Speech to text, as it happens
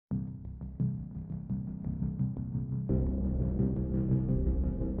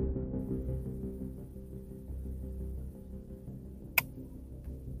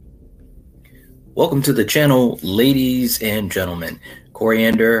Welcome to the channel, ladies and gentlemen.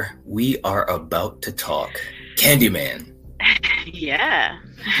 Coriander, we are about to talk Candyman. Yeah.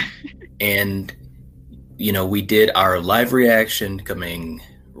 And, we did our live reaction coming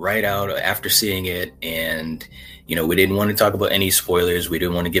right out after seeing it. And, we didn't want to talk about any spoilers. We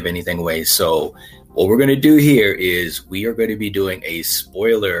didn't want to give anything away. So what we're going to do here is we are going to be doing a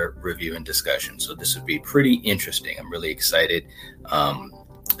spoiler review and discussion. So this would be pretty interesting. I'm really excited.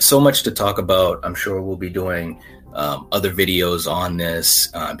 So much to talk about. I'm sure we'll be doing other videos on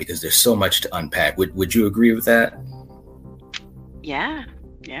this because there's so much to unpack. Would you agree with that? Yeah.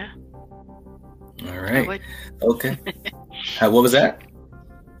 All right. Okay. What was that?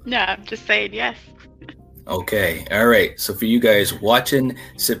 No, I'm just saying yes. Okay. All right. So for you guys watching,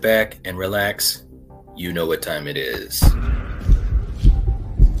 sit back and relax. You know what time it is.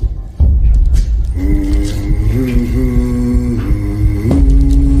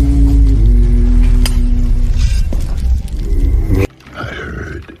 I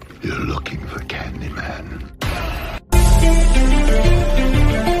heard you're looking for Candyman.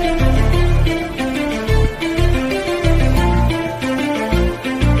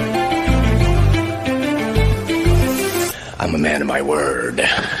 I'm a man of my word.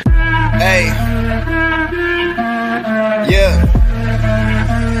 Hey. Yeah.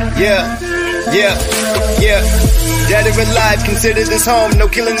 Dead or alive, consider this home. No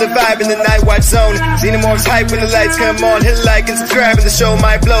killing the vibe in the night watch zone. Xenomorphs hype when the lights come on. Hit like and subscribe and the show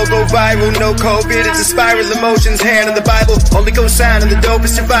might blow. Go viral, no COVID, it's a spiral. Emotions, hand on the Bible. Holy Ghost sign on the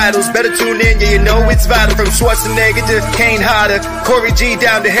dopest your vitals. Better tune in, yeah, you know it's vital. From Schwarzenegger to Kane Hodder, Corey G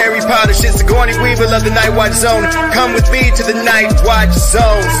down to Harry Potter. Shit's Sigourney Weaver, love the night watch zone. Come with me to the night watch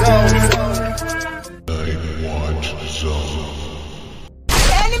zone.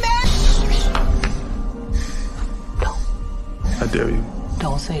 I dare you.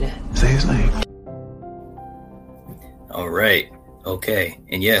 Don't say that. Say his name. All right. Okay.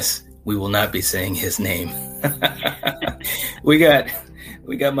 And yes, we will not be saying his name. we got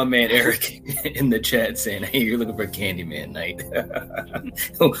my man Eric in the chat saying, "Hey, you're looking for Candyman night."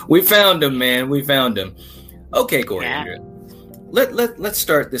 We found him, man. We found him. Okay, Coriander. Yeah. Let's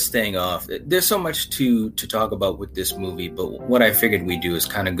start this thing off. There's so much to talk about with this movie, but what I figured we'd do is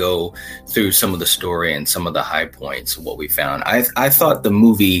kind of go through some of the story and some of the high points of what we found. I thought the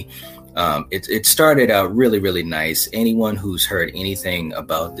movie, it started out really, really nice. Anyone who's heard anything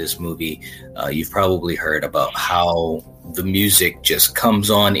about this movie, you've probably heard about how the music just comes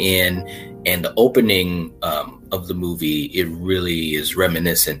on in, and the opening of the movie, it really is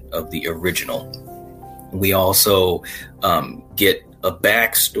reminiscent of the original. We also get a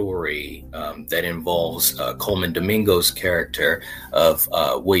backstory that involves Coleman Domingo's character of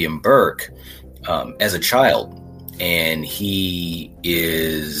William Burke as a child. And he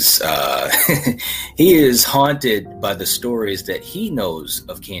is he is haunted by the stories that he knows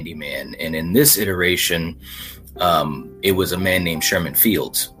of Candyman. And in this iteration, it was a man named Sherman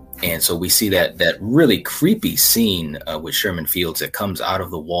Fields. And so we see that really creepy scene with Sherman Fields that comes out of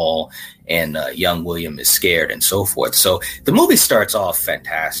the wall, and young William is scared and so forth. So the movie starts off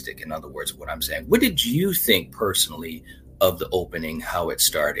fantastic. In other words, what I'm saying. What did you think personally of the opening, how it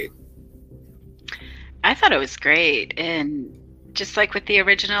started? I thought it was great. And just like with the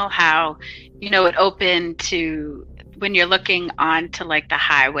original, how, it opened to when you're looking onto like the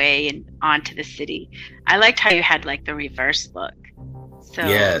highway and onto the city. I liked how you had like the reverse look. So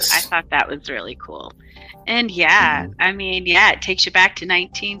yes. I thought that was really cool. And it takes you back to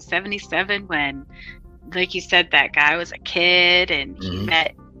 1977 when, like you said, that guy was a kid and he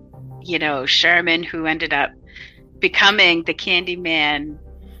met, Sherman, who ended up becoming the Candyman,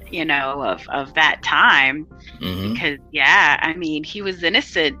 of that time. Because, he was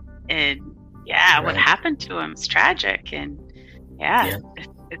innocent, and right. What happened to him is tragic. And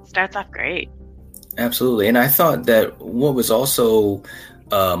it starts off great. Absolutely. And I thought that what was also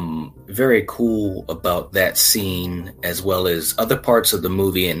very cool about that scene, as well as other parts of the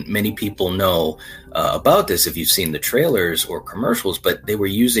movie, and many people know about this if you've seen the trailers or commercials, but they were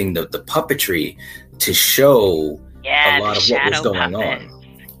using the puppetry to show a lot of what was going on.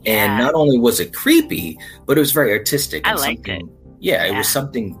 And not only was it creepy, but it was very artistic. I liked it. Yeah, it was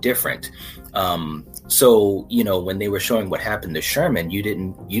something different. So, when they were showing what happened to Sherman, you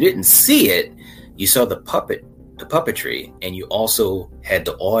didn't see it. You saw the puppetry, and you also had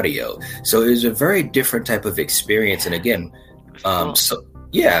the audio. So it was a very different type of experience. And again,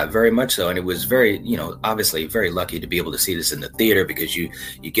 Yeah, very much so. And it was very, obviously very lucky to be able to see this in the theater, because you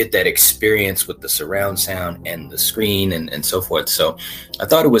get that experience with the surround sound and the screen and so forth. So I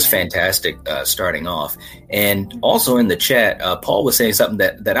thought it was fantastic starting off. And also in the chat, Paul was saying something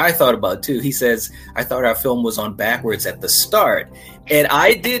that I thought about too. He says, I thought our film was on backwards at the start. And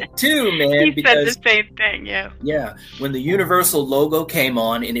I did too, man. He said the same thing, yeah. Yeah. When the Universal logo came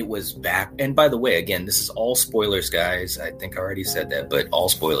on and it was back. And by the way, again, this is all spoilers, guys. I think I already said that, but all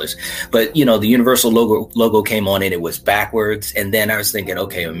spoilers. But, the Universal logo came on and it was backwards. And then I was thinking,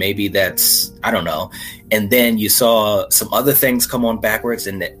 okay, maybe that's, I don't know. And then you saw some other things come on backwards.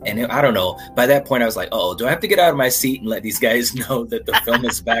 And I don't know. By that point, I was like, oh, do I have to get out of my seat and let these guys know that the film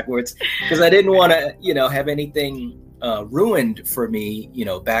is backwards? Because I didn't want to, have anything ruined for me,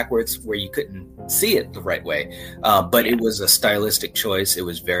 backwards where you couldn't see it the right way. But it was a stylistic choice. It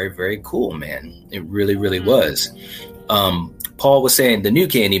was very, very cool, man. It really, really was. Paul was saying the new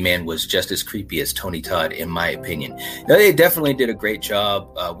Candyman was just as creepy as Tony Todd, in my opinion. Now, they definitely did a great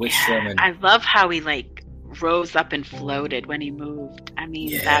job with Sherman. I love how he rose up and floated when he moved. I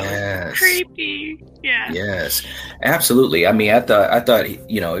mean, that was creepy. Yeah. Yes, absolutely. I mean, I thought, it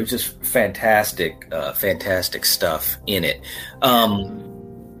was just fantastic stuff in it.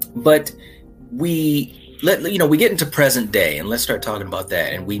 But we get into present day, and let's start talking about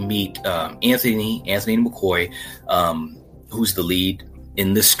that. And we meet Anthony McCoy, who's the lead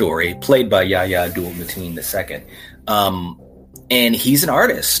in this story, played by Yahya Abdul-Mateen II. And he's an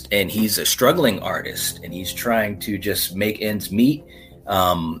artist, and he's a struggling artist, and he's trying to just make ends meet.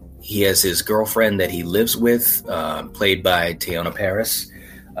 He has his girlfriend that he lives with, played by Teyonah Parris.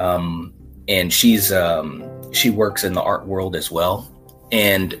 And she works in the art world as well.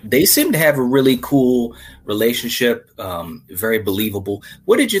 And they seem to have a really cool relationship, very believable.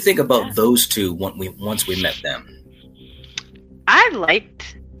 What did you think about those two once we met them? I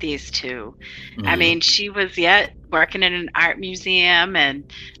liked these two. Mm-hmm. I mean, she was working in an art museum, and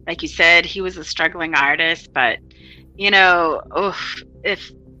like you said, he was a struggling artist. But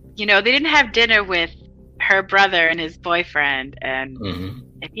if they didn't have dinner with her brother and his boyfriend, and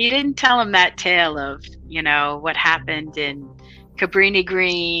if he didn't tell him that tale of what happened in Cabrini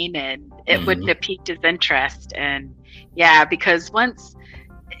Green, and it wouldn't have piqued his interest. And because once,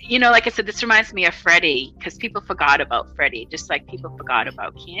 like I said, this reminds me of Freddy, because people forgot about Freddy, just like people forgot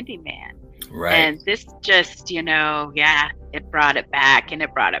about Candyman. Right. And this just, it brought it back, and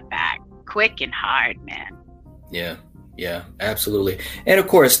it brought it back quick and hard, man. Yeah, absolutely. And of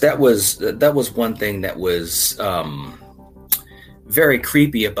course, that was one thing that was very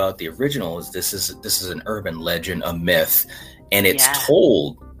creepy about the original. Is this is an urban legend, a myth, and it's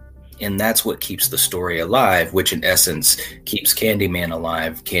told. And that's what keeps the story alive, which in essence keeps Candyman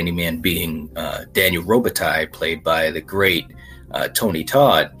alive. Candyman being Daniel Robitaille, played by the great Tony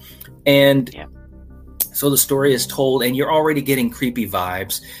Todd. And so the story is told, and you're already getting creepy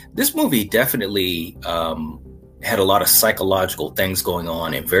vibes. This movie definitely had a lot of psychological things going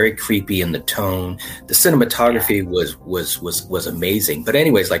on, and very creepy in the tone. The cinematography was amazing. But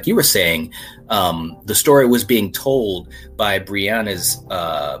anyways, like you were saying, the story was being told by Brianna's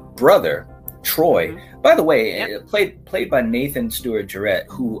brother, Troy. By the way, played by Nathan Stewart Jarrett,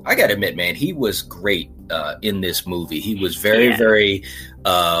 who I gotta admit, man, he was great in this movie. He was very, very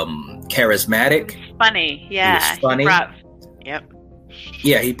charismatic. Funny, yeah. He was funny.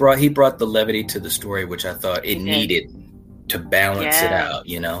 Yeah, he brought the levity to the story, which I thought it needed to balance it out,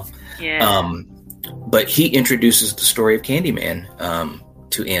 Yeah. But he introduces the story of Candyman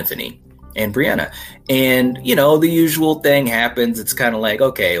to Anthony and Brianna. And, the usual thing happens. It's kind of like,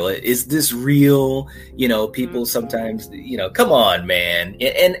 okay, well, is this real? People sometimes, come on, man.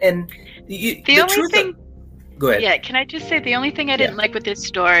 And the only thing... Go ahead. Yeah, can I just say the only thing I didn't like with this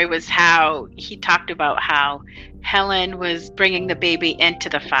story was how he talked about how Helen was bringing the baby into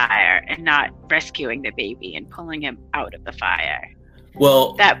the fire and not rescuing the baby and pulling him out of the fire.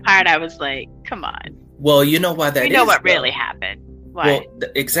 Well, that part I was like, come on. Well, you know why that is. We know what really happened. Why? Well,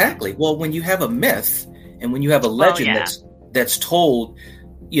 exactly. Well, when you have a myth and when you have a legend that's told,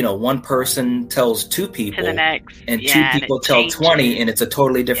 one person tells two people, to the next, and two people tell 20, and it's a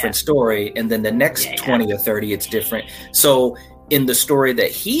totally different story. And then the next 20 or 30, it's different. So in the story that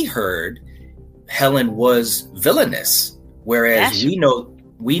he heard, Helen was villainous, whereas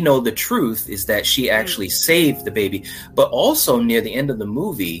we know the truth is that she actually saved the baby. But also near the end of the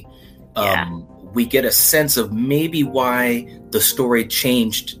movie, we get a sense of maybe why the story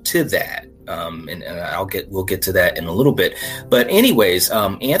changed to that. And we'll get to that in a little bit. But anyways,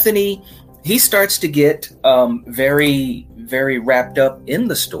 Anthony, he starts to get very, very wrapped up in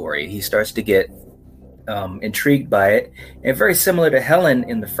the story. He starts to get intrigued by it. And very similar to Helen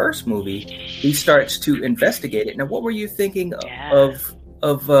in the first movie, he starts to investigate it. Now, what were you thinking of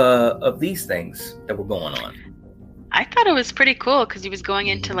these things that were going on? I thought it was pretty cool because he was going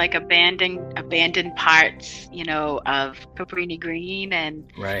into like abandoned parts, of Cabrini Green, and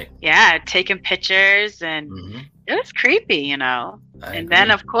taking pictures, and it was creepy, And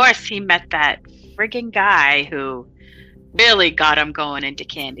then of course he met that friggin' guy who really got him going into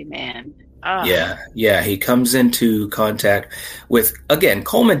Candyman. Oh. Yeah. He comes into contact with, again,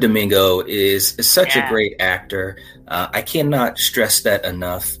 Coleman Domingo is such a great actor. I cannot stress that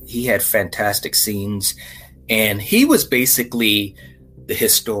enough. He had fantastic scenes. And he was basically the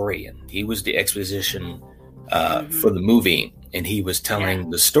historian. He was the exposition for the movie. And he was telling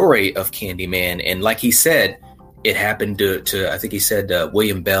the story of Candyman. And like he said, it happened to I think he said,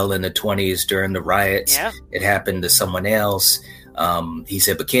 William Bell in the 1920s during the riots. Yeah. It happened to someone else. He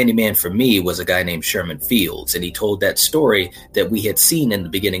said, but Candyman for me was a guy named Sherman Fields. And he told that story that we had seen in the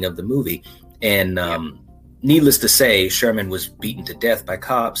beginning of the movie. And needless to say, Sherman was beaten to death by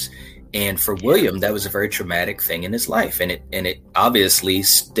cops. And for William, that was a very traumatic thing in his life. And it obviously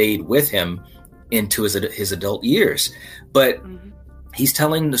stayed with him into his adult years. But he's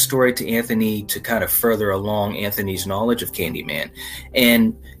telling the story to Anthony to kind of further along Anthony's knowledge of Candyman.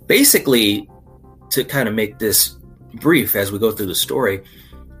 And basically, to kind of make this brief as we go through the story,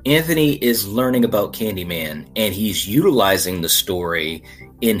 Anthony is learning about Candyman and he's utilizing the story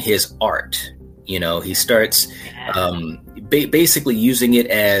in his art. He starts basically using it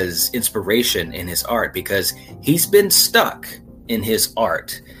as inspiration in his art because he's been stuck in his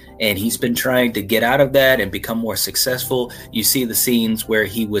art and he's been trying to get out of that and become more successful. You see the scenes where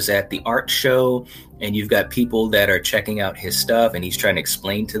he was at the art show and you've got people that are checking out his stuff and he's trying to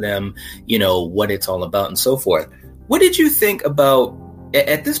explain to them, what it's all about and so forth. What did you think about,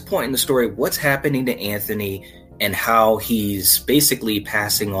 at this point in the story, what's happening to Anthony and how he's basically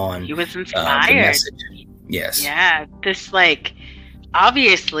passing on he was inspired. The message? Yes. Yeah, this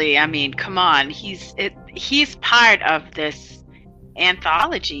obviously, come on. He's part of this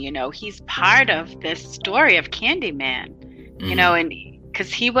anthology, he's part of this story of Candyman, and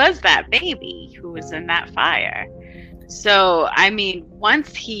because he was that baby who was in that fire. So,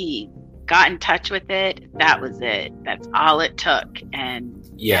 once he got in touch with it, that was it. That's all it took. And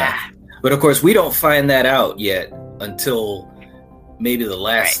but of course we don't find that out yet until maybe the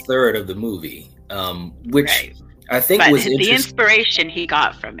last third of the movie, which I think was the inspiration he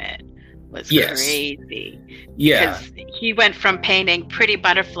got from it was crazy. Yeah, because he went from painting pretty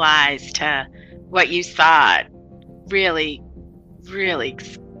butterflies to what you saw, really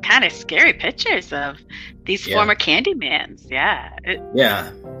kind of scary pictures of these former Candymans.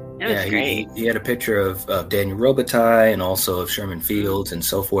 It was great. He had a picture of Daniel Robitaille and also of Sherman Fields and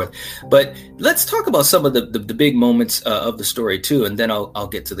so forth. But let's talk about some of the big moments of the story too, and then I'll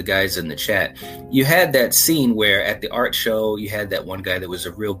get to the guys in the chat. You had that scene where at the art show, you had that one guy that was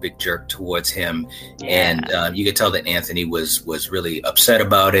a real big jerk towards him, and you could tell that Anthony was really upset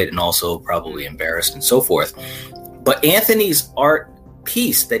about it and also probably embarrassed and so forth. But Anthony's art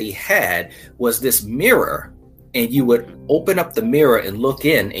piece that he had was this mirror. And you would open up the mirror and look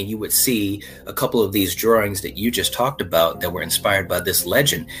in and you would see a couple of these drawings that you just talked about that were inspired by this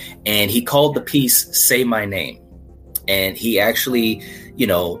legend. And he called the piece Say My Name. And he actually,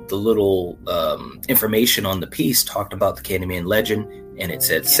 the little information on the piece talked about the Candyman legend. And it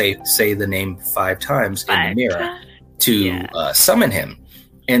said, say the name 5 times in the mirror to summon him.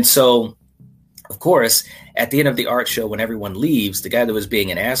 And so, of course, at the end of the art show, when everyone leaves, the guy that was being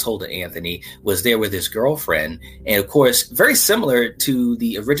an asshole to Anthony was there with his girlfriend. And of course, very similar to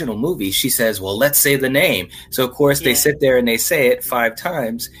the original movie, she says, well, let's say the name. So of course, they sit there and they say it 5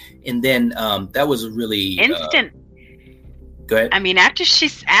 times. And then that was a really instant. Go ahead.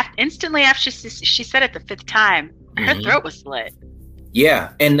 Instantly after she said it the 5th time, her throat was slit.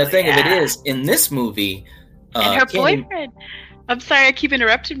 Yeah. And the thing of it is, in this movie, and her boyfriend, I'm sorry, I keep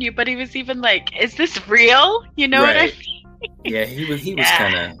interrupting you, but he was even like, "Is this real?" You know what I mean? Yeah, he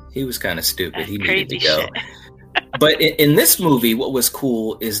was kind of stupid. That's he needed to go. But in this movie, what was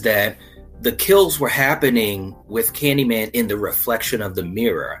cool is that the kills were happening with Candyman in the reflection of the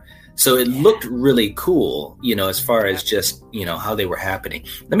mirror. So it looked really cool, as far as just, how they were happening.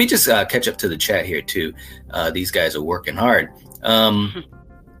 Let me just catch up to the chat here too. These guys are working hard.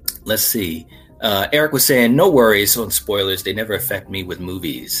 Let's see. Eric was saying, no worries on spoilers. They never affect me with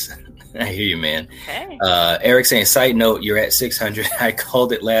movies. I hear you, man. Okay. Eric saying, side note, you're at 600. I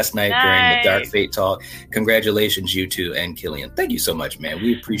called it last night during the Dark Fate talk. Congratulations, you two and Killian. Thank you so much, man.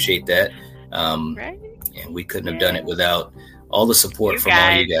 We appreciate that. And we couldn't have done it without all the support from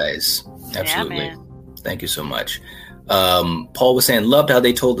all you guys. Absolutely. Thank you so much. Paul was saying, loved how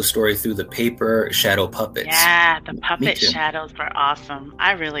they told the story through the paper shadow puppets. Yeah, the puppet shadows were awesome.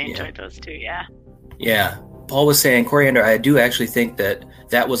 I really enjoyed those too, yeah. Yeah. Paul was saying, Coriander, I do actually think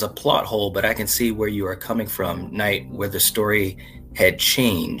that was a plot hole, but I can see where you are coming from, Knight, where the story had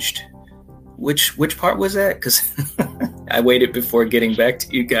changed. Which part was that? Because I waited before getting back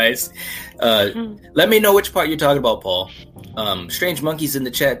to you guys. Let me know which part you're talking about, Paul. Strange Monkey's in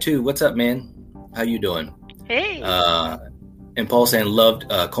the chat too. What's up, man? How you doing? Hey. And Paul saying, loved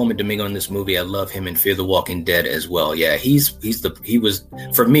Coleman Domingo in this movie. I love him in Fear the Walking Dead as well. Yeah, he was,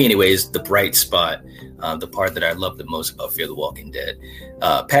 for me anyways, the bright spot, the part that I loved the most about Fear the Walking Dead.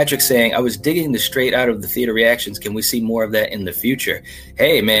 Patrick saying, I was digging the straight out of the theater reactions. Can we see more of that in the future?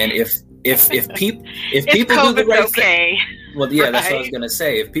 Hey, man, if people do the right thing, well, yeah, that's what I was gonna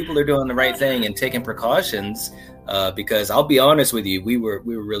say. If people are doing the right thing and taking precautions, because I'll be honest with you, we were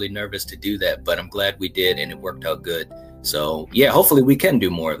really nervous to do that, but I'm glad we did, and it worked out good. So yeah, hopefully we can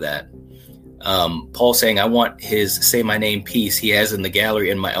do more of that. Paul saying, I want his Say My Name piece he has in the gallery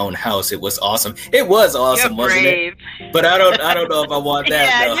in my own house. It was awesome. It was awesome, wasn't it? But I don't know if I want that.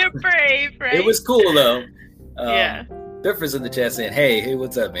 Yeah, though. you're brave, right? It was cool though. Yeah. Difference in the chat saying, hey,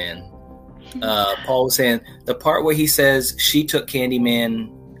 what's up, man? Paul was saying the part where he says she took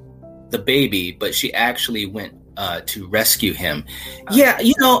Candyman, the baby, but she actually went to rescue him. Yeah,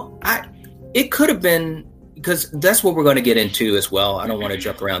 it could have been, because that's what we're going to get into as well. I don't want to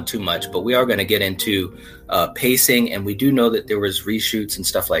jump around too much, but we are going to get into pacing, and we do know that there was reshoots and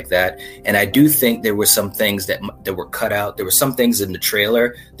stuff like that. And I do think there were some things that were cut out. There were some things in the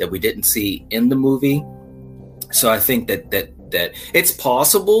trailer that we didn't see in the movie. So I think that it's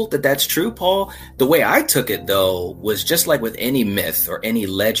possible that that's true, Paul. The way I took it, though, was just like with any myth or any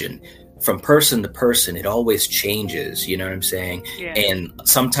legend, from person to person, it always changes. You know what I'm saying? Yeah. And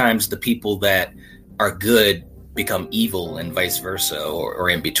sometimes the people that are good become evil and vice versa, or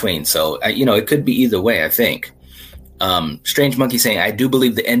in between. So, it could be either way, I think. Strange Monkey saying, I do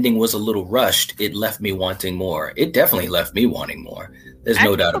believe the ending was a little rushed. It left me wanting more. It definitely left me wanting more. There's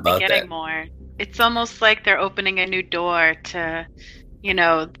no doubt about that. More. It's almost like they're opening a new door to,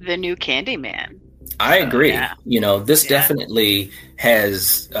 the new Candyman. I agree. Yeah. This definitely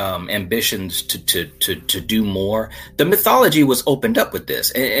has ambitions to do more. The mythology was opened up with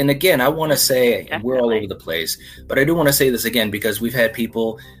this. And again, I want to say, we're all over the place, but I do want to say this again, because we've had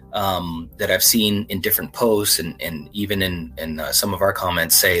people that I've seen in different posts and even in some of our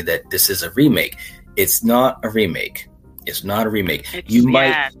comments say that this is a remake. It's not a remake. It's not a remake. You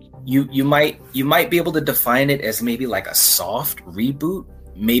might be able to define it as maybe like a soft reboot,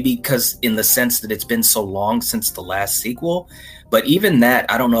 maybe because in the sense that it's been so long since the last sequel. But even that,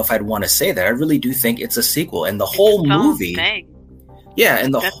 I don't know if I'd want to say that. I really do think it's a sequel, and the whole movie. Yeah,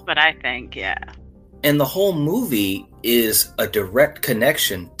 and that's what I think. Yeah, and the whole movie is a direct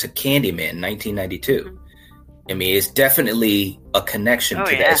connection to Candyman, 1992. Mm-hmm. I mean, it's definitely a connection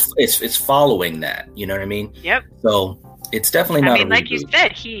to that. It's following that. You know what I mean? Yep. So it's definitely not. I mean, like you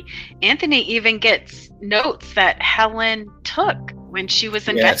said, Anthony even gets notes that Helen took when she was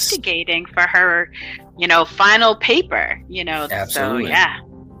investigating for her, final paper. Absolutely. So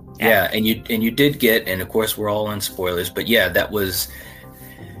yeah. And you did get, and of course we're all on spoilers, but yeah, that was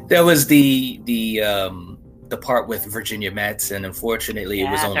the part with Virginia Madsen. Unfortunately, it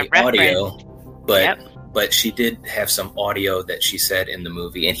was only audio, but she did have some audio that she said in the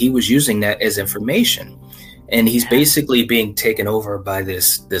movie, and he was using that as information. And he's basically being taken over by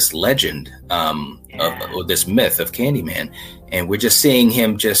this legend or this myth of Candyman, and we're just seeing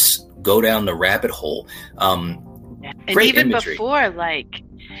him just go down the rabbit hole. And even imagery. Before,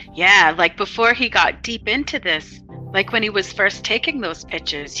 before he got deep into this, like when he was first taking those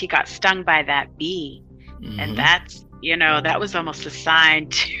pictures, he got stung by that bee, and that's that was almost a sign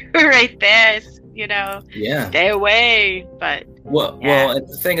too, right there. Stay away. But well, and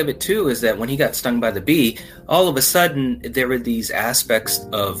the thing of it too is that when he got stung by the bee, all of a sudden there were these aspects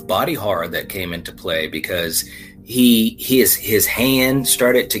of body horror that came into play, because his hand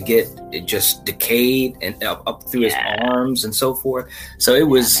started to get just decayed and up through his arms and so forth. So it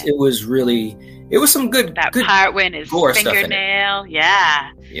was some good part when his fingernail,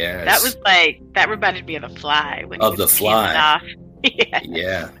 that reminded me of The Fly. Of The Fly.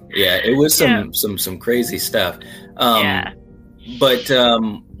 Yeah. It was some crazy stuff. But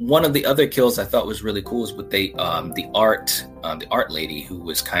one of the other kills I thought was really cool is with the art lady, who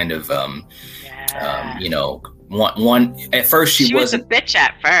was kind of one at first she was a bitch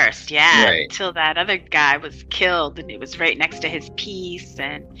at first, until that other guy was killed, and it was right next to his piece,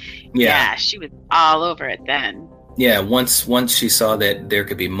 and she was all over it then. Yeah, once she saw that there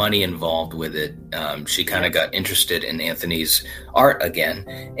could be money involved with it, she kind of got interested in Anthony's art again.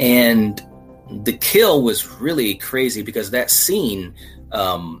 And the kill was really crazy because that scene,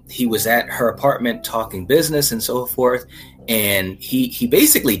 he was at her apartment talking business and so forth, and he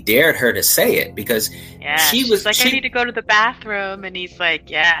basically dared her to say it because she was like, I need to go to the bathroom, and he's like,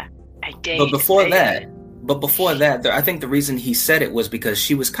 yeah, I dare. But before that, I think the reason he said it was because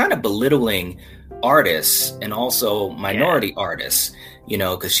she was kind of belittling artists and also minority artists,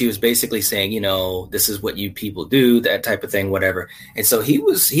 because she was basically saying, this is what you people do, that type of thing, whatever. And so he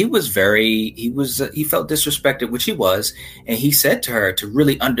felt disrespected, which he was. And he said to her, to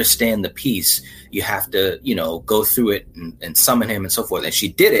really understand the piece, you have to, go through it and summon him and so forth. And she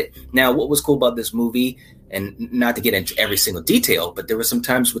did it. Now, what was cool about this movie, and not to get into every single detail, but there were some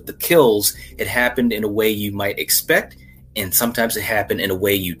times with the kills, it happened in a way you might expect. And sometimes it happened in a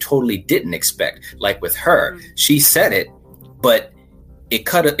way you totally didn't expect. Like with her, she said it, but it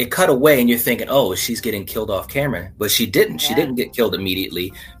cut away, and you're thinking, oh, she's getting killed off camera. But she didn't. Yeah. She didn't get killed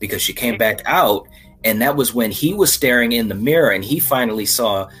immediately because she came back out, and that was when he was staring in the mirror, and he finally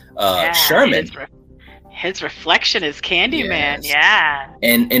saw Sherman. His reflection is Candyman, yeah.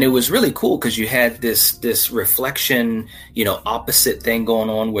 And it was really cool because you had this reflection, opposite thing going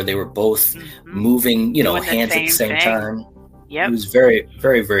on where they were both moving, hands at the same time. Yep. It was very,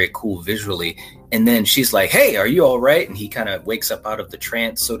 very, very cool visually. And then she's like, hey, are you all right? And he kind of wakes up out of the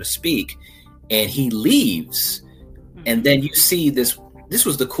trance, so to speak, and he leaves. And then you see this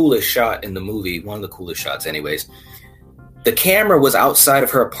was the coolest shot in the movie, one of the coolest shots anyways. The camera was outside of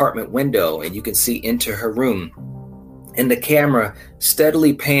her apartment window, and you can see into her room. And the camera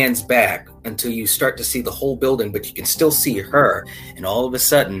steadily pans back until you start to see the whole building, but you can still see her. And all of a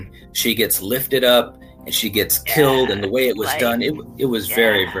sudden, she gets lifted up and she gets killed. And the way it was done, it was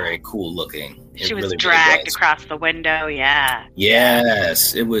very, very cool looking. She was dragged across the window. Yeah.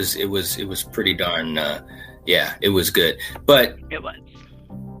 Yes, it was pretty darn. It was good. But it was.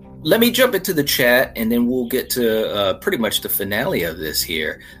 Let me jump into the chat, and then we'll get to pretty much the finale of this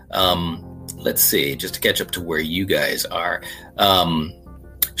here. Let's see, just to catch up to where you guys are.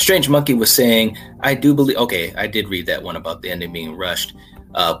 Strange Monkey was saying, I do believe... Okay, I did read that one about the ending being rushed.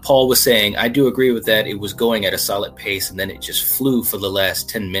 Paul was saying, I do agree with that. It was going at a solid pace, and then it just flew for the last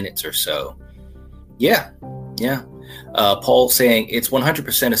 10 minutes or so. Yeah. Paul saying it's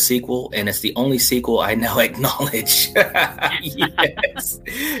 100% a sequel, and it's the only sequel I now acknowledge. Yes.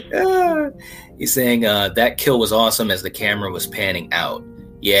 He's saying that kill was awesome as the camera was panning out.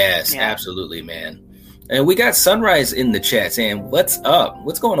 Yes, absolutely, man. And we got Sunrise in the chat saying, what's up?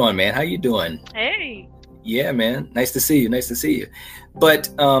 What's going on, man? How you doing? Hey. Yeah, man. Nice to see you. But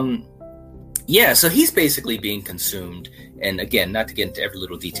so he's basically being consumed. And again, not to get into every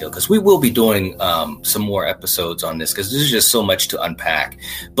little detail, because we will be doing some more episodes on this, because there's just so much to unpack.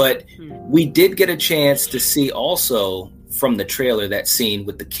 But we did get a chance to see also from the trailer that scene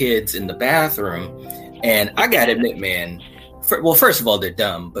with the kids in the bathroom. And I got to admit, man, first of all, they're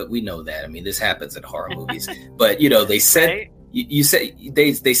dumb, but we know that. I mean, this happens in horror movies. But, they said... Right? You say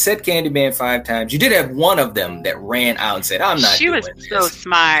they said Candyman 5 times. You did have one of them that ran out and said, "I'm not." She was so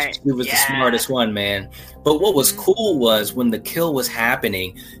smart. She was the smartest one, man. But what was cool was when the kill was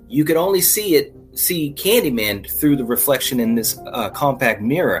happening, you could only see Candyman through the reflection in this compact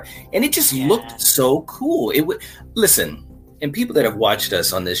mirror, and it just looked so cool. It would listen, and people that have watched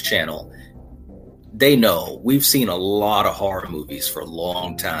us on this channel, they know we've seen a lot of horror movies for a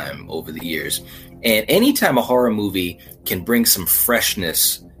long time over the years. And anytime a horror movie can bring some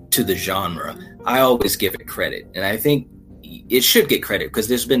freshness to the genre, I always give it credit. And I think it should get credit because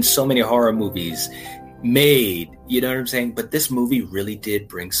there's been so many horror movies made, you know what I'm saying? But this movie really did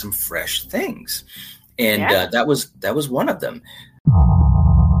bring some fresh things. And that was one of them.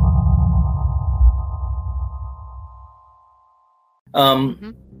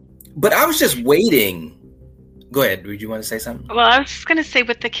 But I was just waiting. Go ahead. Did you want to say something? Well, I was just going to say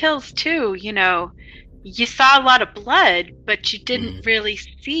with the kills too, you saw a lot of blood, but you didn't really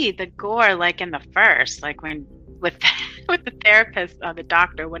see the gore like in the first, like when with the therapist or the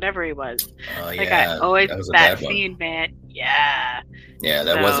doctor, whatever he was. Oh, like I always that scene, man. Yeah. Yeah,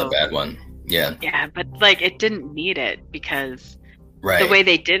 that was a bad one. Yeah. Yeah, but like it didn't need it because the way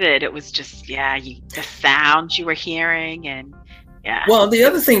they did it, it was just the sounds you were hearing and. Yeah. Well, the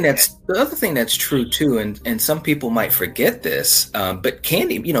other thing that's true too, and some people might forget this, but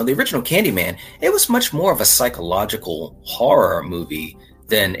the original Candyman, it was much more of a psychological horror movie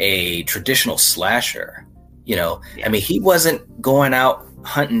than a traditional slasher. I mean, he wasn't going out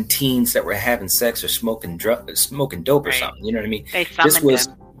hunting teens that were having sex or smoking dope or something. You know what I mean? They summoned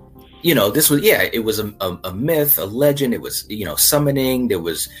him. this was, it was a myth, a legend. It was, summoning. There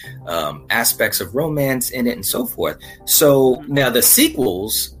was aspects of romance in it and so forth. So now the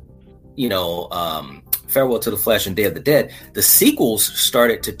sequels, Farewell to the Flesh and Day of the Dead, the sequels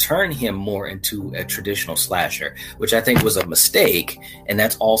started to turn him more into a traditional slasher, which I think was a mistake. And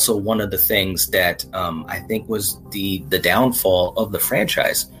that's also one of the things that I think was the downfall of the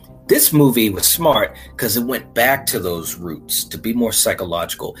franchise. This movie was smart because it went back to those roots to be more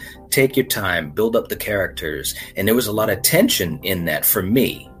psychological. Take your time, build up the characters. And there was a lot of tension in that for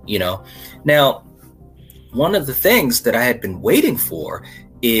me, Now, one of the things that I had been waiting for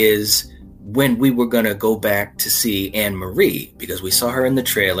is when we were going to go back to see Anne-Marie, because we saw her in the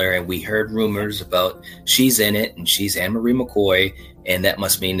trailer and we heard rumors about she's in it and she's Anne-Marie McCoy, and that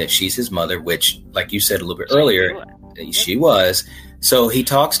must mean that she's his mother, which, like you said a little bit earlier, she was. So he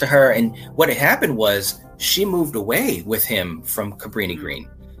talks to her, and what had happened was she moved away with him from Cabrini Green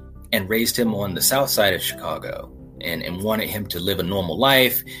and raised him on the south side of Chicago and wanted him to live a normal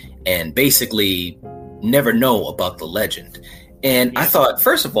life and basically never know about the legend. And I thought,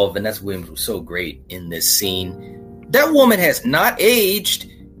 first of all, Vanessa Williams was so great in this scene. That woman has not aged.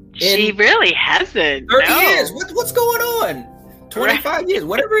 She really hasn't. 30 years. What's going on? 25 years,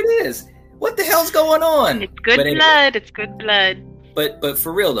 whatever it is. What the hell's going on? It's good blood. It's good blood. But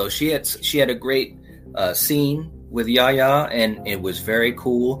for real though, she had a great scene with Yaya, and it was very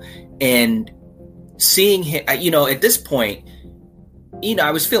cool. And seeing him, at this point,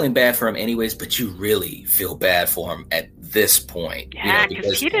 I was feeling bad for him anyways, but you really feel bad for him at this point. Yeah,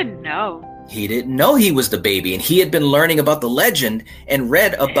 because he didn't know. He didn't know he was the baby, and he had been learning about the legend and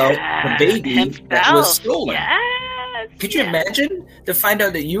read about the baby that was stolen. Yes, Could you imagine to find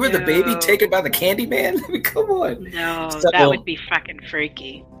out that you were the baby taken by the Candyman? I mean, come on. No, that would be fucking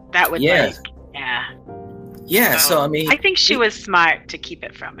freaky. That would Yeah, so I mean, I think she was smart to keep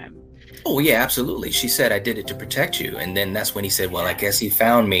it from him. Oh, yeah, absolutely. She said, I did it to protect you. And then that's when he said, well, I guess he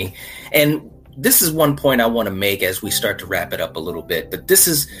found me. And this is one point I want to make as we start to wrap it up a little bit. But this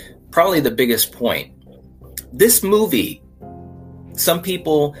is probably the biggest point. This movie, some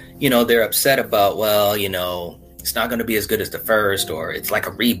people, they're upset about, well, it's not going to be as good as the first, or it's like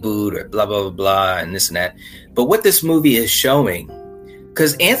a reboot, or blah, blah, blah, blah, and this and that. But what this movie is showing,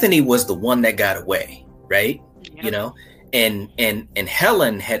 because Anthony was the one that got away, right? Yep. And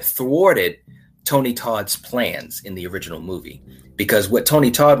Helen had thwarted Tony Todd's plans in the original movie, because what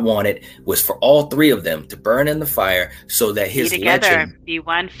Tony Todd wanted was for all three of them to burn in the fire so that his legend be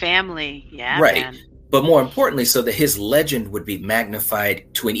one family. Yeah, right. Man. But more importantly, so that his legend would be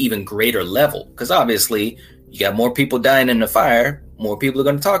magnified to an even greater level. Because obviously, you got more people dying in the fire, more people are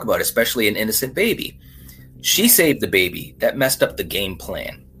going to talk about it, especially an innocent baby. She saved the baby. That messed up the game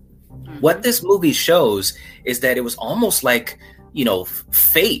plan. What this movie shows is that it was almost like,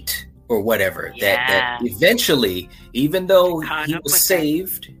 fate or whatever, that eventually, even though he was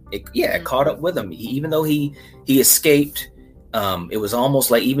saved, it caught up with him. Even though he escaped, it was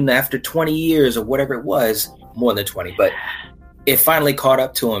almost like even after 20 years or whatever it was, more than 20, but it finally caught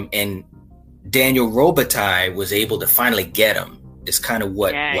up to him, and Daniel Robitaille was able to finally get him. Is kind of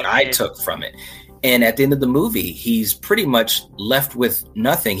what I took from it. And at the end of the movie, he's pretty much left with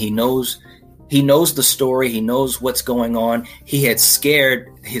nothing. He knows the story. He knows what's going on. He had scared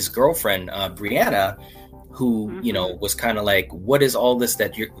his girlfriend, Brianna, who, was kind of like, what is all this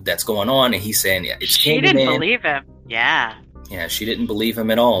that's going on? And he's saying, it's Candyman. She didn't believe him. Yeah. Yeah, she didn't believe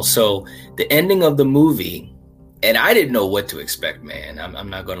him at all. So the ending of the movie, and I didn't know what to expect, man. I'm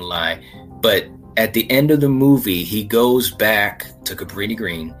not going to lie. But at the end of the movie, he goes back to Cabrini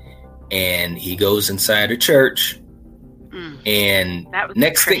Green, and he goes inside a church, and that was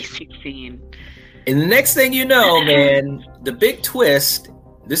a crazy scene. And the next thing you know, man, the big twist,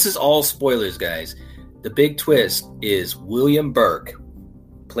 this is all spoilers, guys. The big twist is William Burke,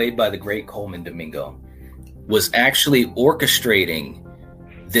 played by the great Coleman Domingo, was actually orchestrating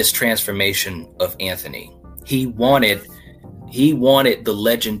this transformation of Anthony. He wanted the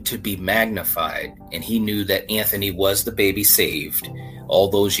legend to be magnified, and he knew that Anthony was the baby saved all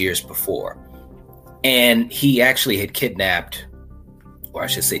those years before. And he actually had kidnapped, or I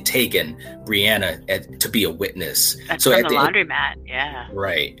should say taken, Brianna to be a witness. That's so from the laundromat, yeah.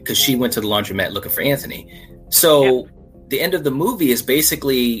 Right, because she went to the laundromat looking for Anthony. So the end of the movie is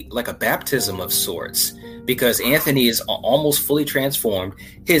basically like a baptism of sorts, because Anthony is almost fully transformed.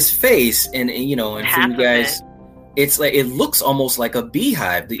 His face, and for you guys, it's like it looks almost like a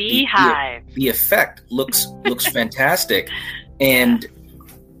beehive. The effect looks fantastic, and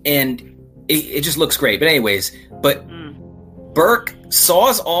it just looks great. But anyways, Burke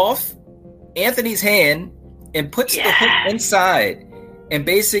saws off Anthony's hand and puts the hook inside, and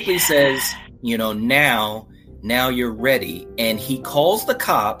basically says, now you're ready. And he calls the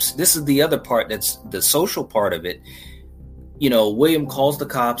cops. This is the other part, that's the social part of it. William calls the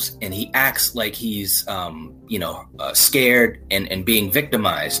cops and he acts like he's, scared and being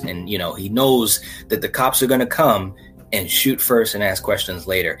victimized. And, he knows that the cops are going to come and shoot first and ask questions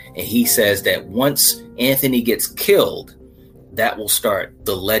later. And he says that once Anthony gets killed, that will start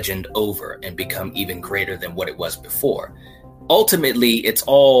the legend over and become even greater than what it was before. Ultimately, it's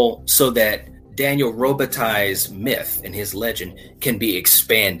all so that Daniel Robitaille's myth and his legend can be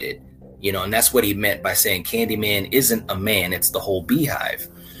expanded, and that's what he meant by saying Candyman isn't a man, it's the whole beehive.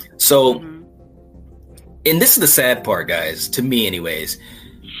 So, and this is the sad part, guys, to me anyways.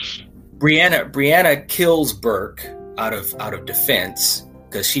 Brianna kills Burke out of defense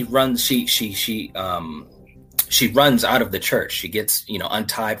because she runs out of the church. She gets,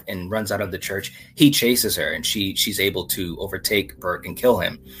 untied and runs out of the church. He chases her and she's able to overtake Burke and kill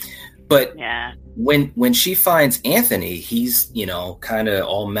him. But when she finds Anthony, he's, kind of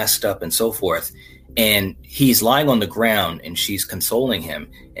all messed up and so forth. And he's lying on the ground and she's consoling him.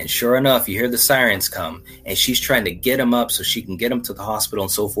 And sure enough, you hear the sirens come and she's trying to get him up so she can get him to the hospital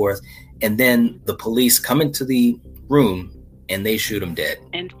and so forth. And then the police come into the room and they shoot him dead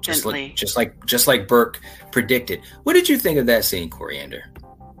instantly, just like Burke predicted. What did you think of that scene, Coriander?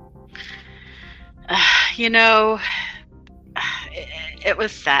 It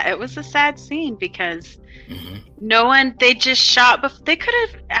was sad. It was a sad scene because no one. They just shot. But they could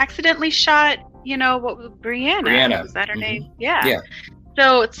have accidentally shot. Brianna. Was that her name? Yeah.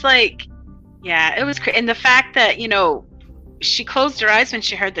 So it's like, it was. And the fact that she closed her eyes when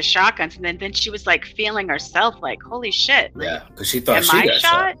she heard the shotguns, and then she was like feeling herself, like, holy shit. Like, because she thought she got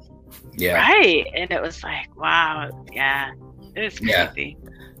shot. Yeah. Right. And it was like, wow. Yeah. It was crazy.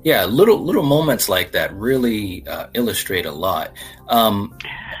 Yeah, little moments like that really illustrate a lot. I'm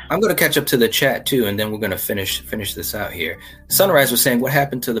going to catch up to the chat too, and then we're going to finish this out here. Sunrise was saying, "What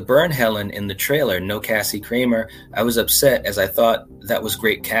happened to the burn Helen in the trailer? No Cassie Kramer. I was upset as I thought that was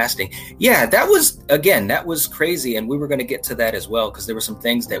great casting." Yeah, that was crazy, and we were going to get to that as well because there were some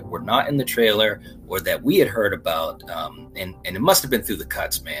things that were not in the trailer or that we had heard about, and it must have been through the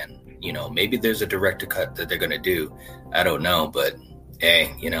cuts, man. Maybe there's a director cut that they're going to do. I don't know, but.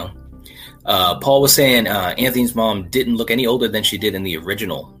 Hey, Paul was saying Anthony's mom didn't look any older than she did in the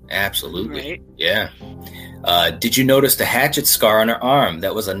original. Absolutely. Right. Yeah. Did you notice the hatchet scar on her arm?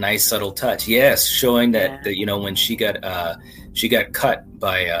 That was a nice subtle touch. Yes, showing that when she got cut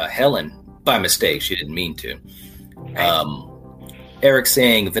by Helen by mistake. She didn't mean to. Right. Eric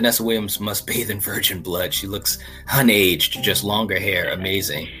saying Vanessa Williams must bathe in virgin blood. She looks unaged, just longer hair.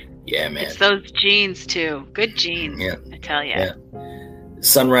 Amazing. Yeah, man. It's those genes too. Good genes. Yeah. I tell you. Yeah.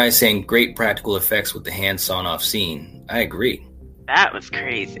 Sunrise saying great practical effects with the hand sawn off scene. I agree. That was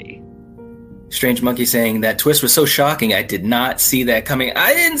crazy. Strange Monkey saying that twist was so shocking. I did not see that coming.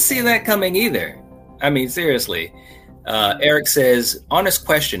 I didn't see that coming either. I mean, seriously. Eric says, honest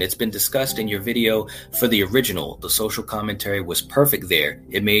question. It's been discussed in your video for the original. The social commentary was perfect there.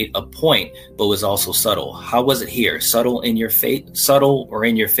 It made a point, but was also subtle. How was it here? Subtle or in your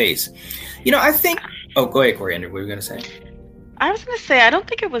face? I think. Oh, go ahead, Coriander. What were you going to say? I was going to say, I don't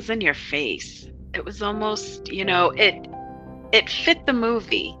think it was in your face. It was almost, it fit the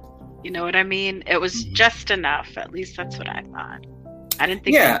movie. You know what I mean? It was just enough. At least that's what I thought. I didn't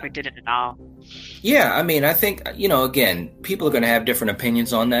think they ever did it at all. Yeah, I mean, I think, again, people are going to have different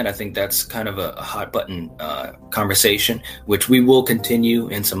opinions on that. I think that's kind of a hot button conversation, which we will continue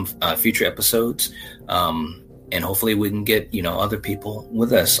in some future episodes. And hopefully we can get, other people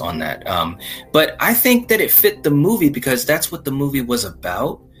with us on that. But I think that it fit the movie because that's what the movie was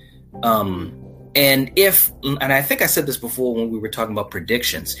about. And I think I said this before when we were talking about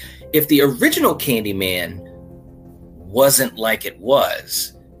predictions, if the original Candyman wasn't like it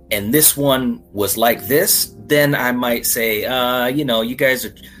was, and this one was like this, then I might say, you guys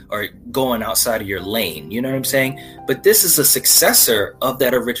are going outside of your lane. You know what I'm saying? But this is a successor of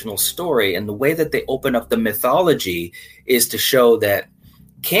that original story. And the way that they open up the mythology is to show that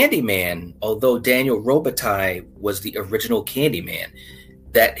Candyman, although Daniel Robitaille was the original Candyman,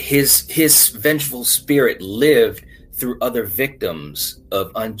 that his vengeful spirit lived through other victims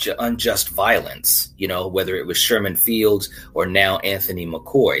of unjust violence, whether it was Sherman Fields or now Anthony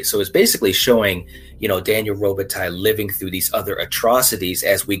McCoy. So it's basically showing, Daniel Robitaille living through these other atrocities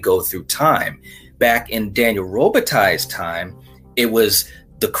as we go through time. Back in Daniel Robitaille's time, it was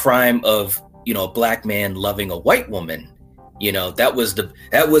the crime of, a black man loving a white woman. That was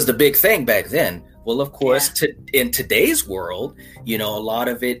the big thing back then. Well, of course, in today's world, a lot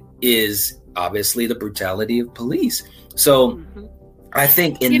of it is obviously the brutality of police. So I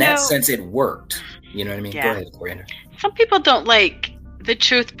think in that sense it worked. You know what I mean? Yeah. Go ahead, Coriander. Some people don't like the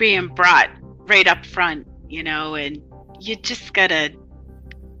truth being brought right up front, you know, and you just gotta,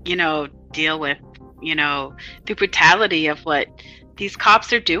 you know, deal with, you know, the brutality of what these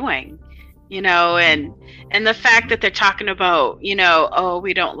cops are doing, you know, and the fact that they're talking about, you know, oh,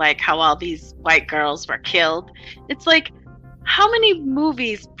 we don't like how all these white girls were killed. It's like, how many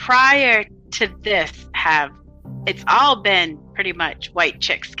movies prior to this have, it's all been pretty much white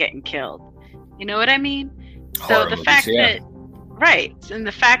chicks getting killed. You know what I mean? Horror so the movies, fact yeah. that, right, and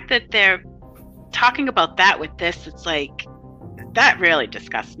the fact that they're talking about that with this, it's like, that really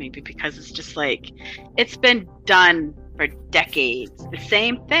disgusts me, because it's just like, it's been done for decades, the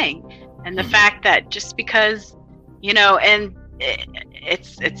same thing. And the fact that just because, you know, and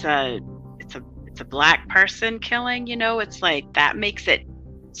it's a black person killing, you know, it's like, that makes it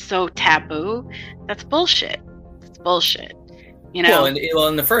so taboo. That's bullshit. It's bullshit. You know, well,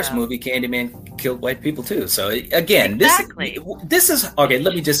 in the first movie, Candyman killed white people too. So again, exactly. this is okay.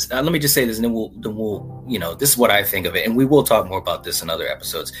 Let me just say this, and then we'll you know, this is what I think of it, and we will talk more about this in other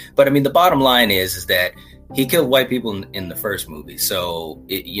episodes. But I mean, the bottom line is that he killed white people in the first movie. So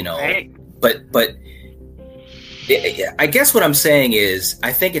you know, right. but I guess what I'm saying is,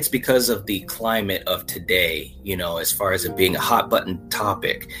 I think it's because of the climate of today, you know, as far as it being a hot button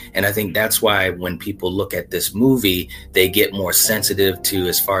topic. And I think that's why when people look at this movie, they get more sensitive to,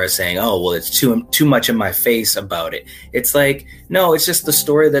 as far as saying, oh, well, it's too much in my face about it. It's like, no, it's just the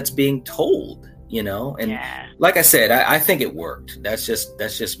story that's being told, you know? And like I said, I think it worked. That's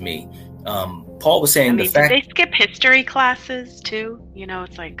just me. Paul was saying, did they skip history classes too? You know,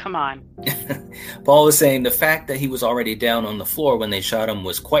 it's like, come on. Paul was saying the fact that he was already down on the floor when they shot him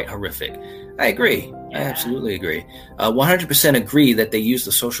was quite horrific. I agree. I absolutely agree. 100% agree that they used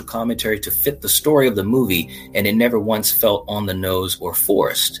the social commentary to fit the story of the movie, and it never once felt on the nose or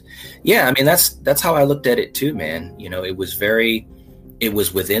forced. Yeah, I mean, that's how I looked at it too, man. You know, it was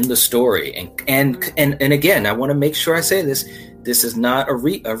within the story. And again, I want to make sure I say this. This is not a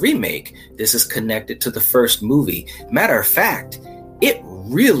remake. This is connected to the first movie. Matter of fact, it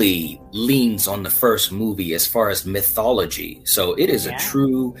really leans on the first movie as far as mythology. So it is a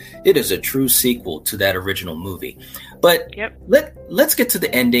true sequel to that original movie. But let's get to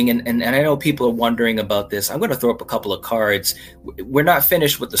the ending. And I know people are wondering about this. I'm going to throw up a couple of cards. We're not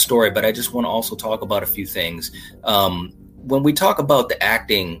finished with the story, but I just want to also talk about a few things. When we talk about the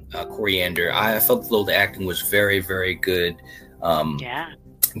acting, Coriander, I felt as though the acting was very, very good.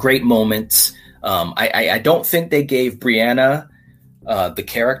 Great moments. I don't think they gave Brianna, the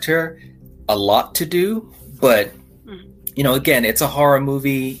character, a lot to do, but you know, again, it's a horror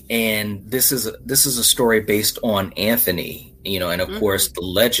movie, and this is a story based on Anthony, you know, and of course the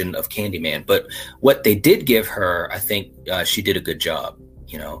legend of Candyman. But what they did give her, I think she did a good job.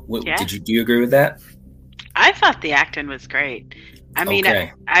 You know, do you agree with that? I thought the acting was great. I mean,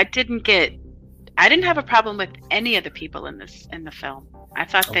 I didn't have a problem with any of the people in the film. I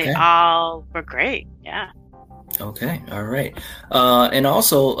thought they all were great. Yeah. Okay. All right. And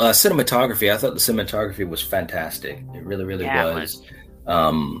also cinematography. I thought the cinematography was fantastic. It really, really was.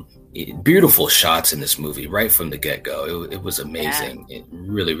 Beautiful shots in this movie right from the get-go. It was amazing. It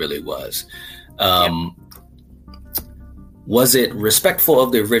really, really was. Was it respectful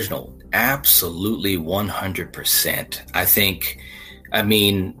of the original? Absolutely 100%. I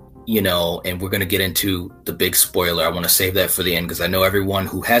mean, you know, and we're going to get into the big spoiler. I want to save that for the end because I know everyone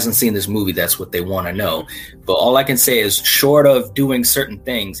who hasn't seen this movie, that's what they want to know. But all I can say is, short of doing certain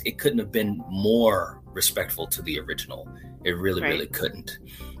things, it couldn't have been more respectful to the original. It really, really couldn't.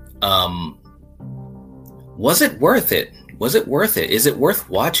 Was it worth it? Is it worth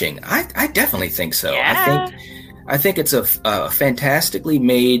watching? I definitely think so. I think it's a fantastically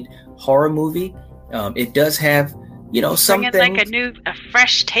made horror movie. It does have, you know, some things like a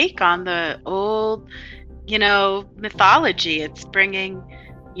fresh take on the old, you know, mythology. It's bringing,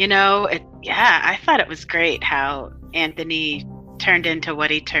 you know, I thought it was great how Anthony turned into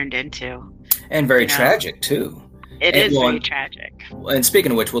what he turned into, and very tragic too. It is very tragic. And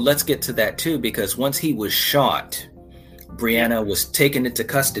speaking of which, let's get to that too, because once he was shot, Brianna was taken into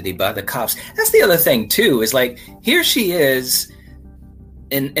custody by the cops. That's the other thing too, is like, here she is.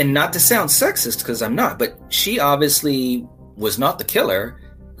 And not to sound sexist, because I'm not, but she obviously was not the killer,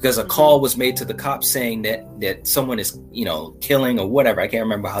 because a call was made to the cops saying that someone is, you know, killing or whatever. I can't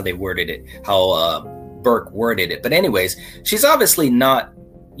remember how they worded it, how Burke worded it. But anyways, she's obviously not,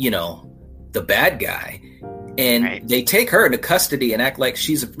 you know, the bad guy. And they take her into custody and act like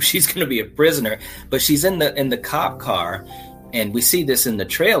she's going to be a prisoner, but she's in the cop car, and we see this in the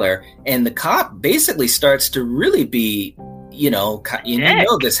trailer. And the cop basically starts to really be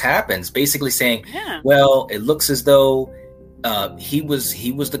this happens, basically saying, well, it looks as though he was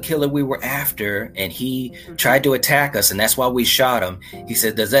the killer we were after, and he tried to attack us, and that's why we shot him. He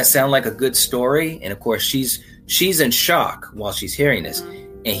said, does that sound like a good story? And of course, she's in shock while she's hearing this.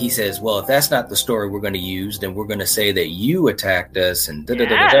 And he says, well, if that's not the story we're going to use, then we're going to say that you attacked us and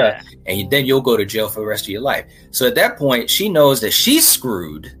and then you'll go to jail for the rest of your life. So at that point, she knows that she's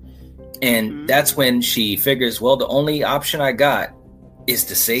screwed. And that's when she figures, well, the only option I got is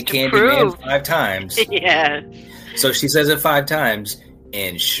to say Candyman 5 times. Yeah. So she says it 5 times,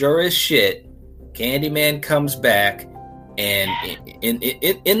 and sure as shit, Candyman comes back, and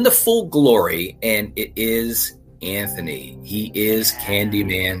in the full glory, and it is Anthony. He is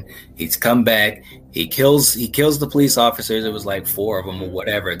Candyman. He's come back. He kills the police officers. It was like 4 of them or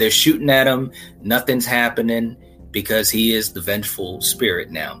whatever. They're shooting at him. Nothing's happening because he is the vengeful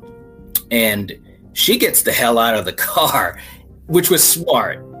spirit now. And she gets the hell out of the car, which was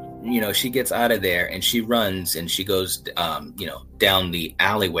smart. She gets out of there and she runs and she goes, down the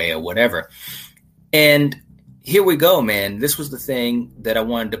alleyway or whatever. And here we go, man. This was the thing that I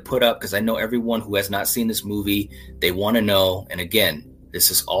wanted to put up because I know everyone who has not seen this movie, they want to know. And again, this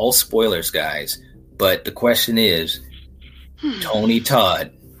is all spoilers, guys. But the question is, Tony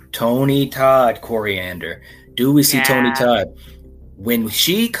Todd, Coriander. Do we see Tony Todd? When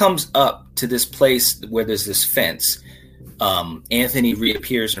she comes up to this place where there's this fence, Anthony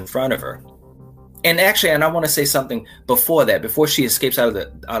reappears in front of her. And actually, and I want to say something before that, before she escapes out of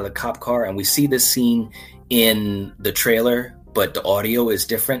the cop car, and we see this scene in the trailer, but the audio is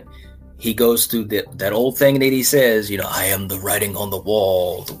different. He goes through that old thing that he says, I am the writing on the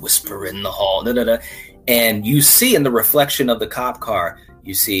wall, the whisper in the hall, and you see in the reflection of the cop car,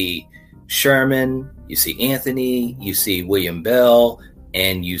 you see Sherman, you see Anthony, you see William Bell,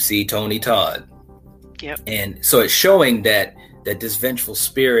 and you see Tony Todd. Yep. And so it's showing that this vengeful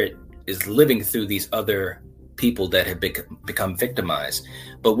spirit is living through these other people that have become victimized.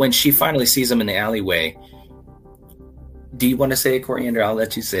 But when she finally sees him in the alleyway, do you want to say it, Coriander? I'll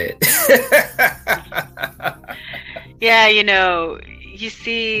let you say it. Yeah, you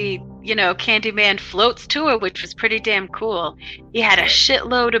see, Candyman floats to her, which was pretty damn cool. He had a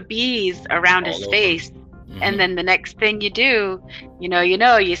shitload of bees around his face. Mm-hmm. And then the next thing you do,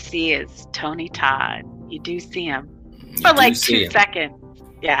 you see is Tony Todd. You do see him for like 2 seconds.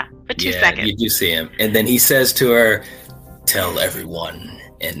 Yeah, for 2 seconds. You do see him. And then he says to her, tell everyone.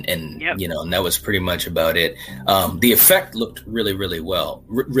 And yep. And that was pretty much about it. The effect looked really, really well.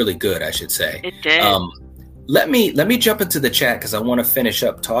 Really good, I should say. It did. Let me jump into the chat because I want to finish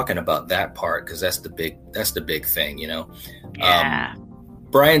up talking about that part because that's the big thing, Yeah.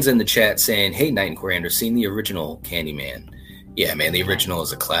 Brian's in the chat saying, hey, Knight and Coriander, seen the original Candyman? Yeah, man, the original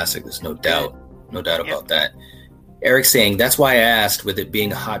is a classic. There's no doubt about that. Eric saying, that's why I asked, with it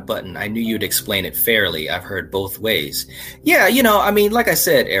being a hot button, I knew you'd explain it fairly. I've heard both ways. Yeah, like I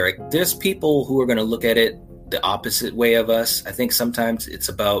said, Eric, there's people who are going to look at it the opposite way of us. I think sometimes it's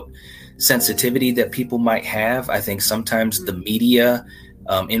about sensitivity that people might have. I think sometimes the media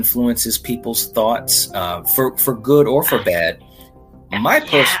influences people's thoughts for good or for bad.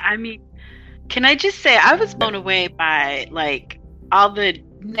 Can I just say I was blown away by like all the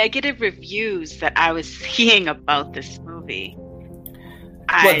negative reviews that I was seeing about this movie.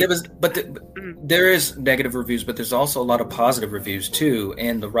 There is negative reviews, but there's also a lot of positive reviews too.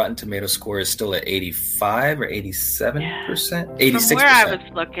 And the Rotten Tomato score is still at 85 or 87%, 86%. From where I was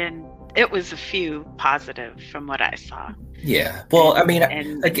looking, it was a few positive from what I saw. Yeah. Well,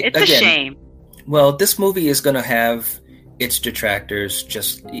 it's a shame. Well, this movie is going to have its detractors.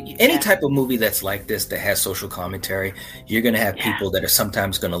 Just any type of movie that's like this that has social commentary, you're going to have people that are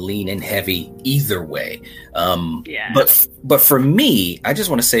sometimes going to lean in heavy either way. But for me, I just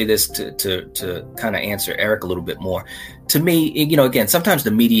want to say this to kind of answer Eric a little bit more. To me, again, sometimes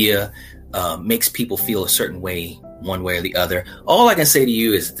the media makes people feel a certain way, one way or the other. All I can say to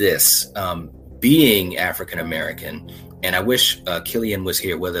you is this: being African American. And I wish Killian was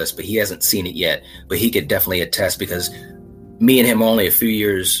here with us, but he hasn't seen it yet. But he could definitely attest because me and him are only a few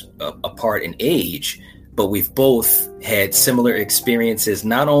years apart in age, but we've both had similar experiences,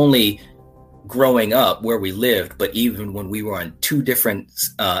 not only growing up where we lived, but even when we were on two different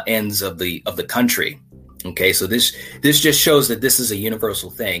ends of the country. Okay, so this just shows that this is a universal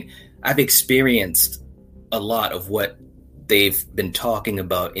thing. I've experienced a lot of what they've been talking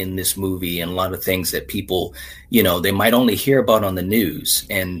about in this movie and a lot of things that people, they might only hear about on the news.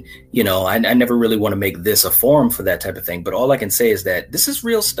 And, I never really want to make this a forum for that type of thing. But all I can say is that this is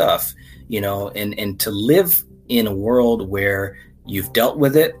real stuff, and to live in a world where you've dealt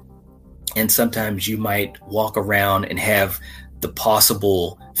with it and sometimes you might walk around and have the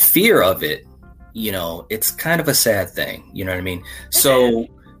possible fear of it, it's kind of a sad thing. You know what I mean? So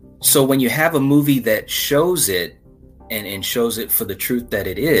when you have a movie that shows it and shows it for the truth that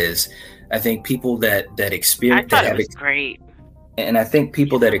it is, I think people that experience I thought it was great. And I think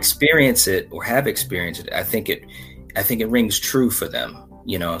people that experience it or have experienced it, I think it rings true for them,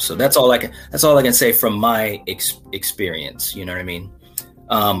 so that's all I can say from my experience. You know what I mean?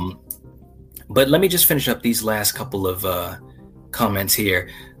 But let me just finish up these last couple of comments here.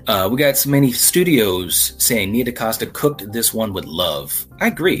 We got so many studios saying Nia DaCosta cooked this one with love. I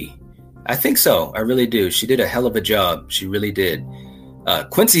agree. I think so. I really do. She did a hell of a job. She really did.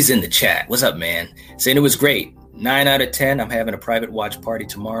 Quincy's in the chat. What's up, man? Saying it was great. 9 out of 10. I'm having a private watch party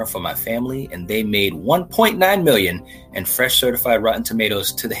tomorrow for my family, and they made 1.9 million and fresh certified Rotten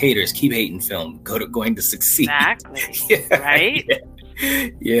Tomatoes to the haters. Keep hating film. Going to succeed. Exactly. Yeah, right?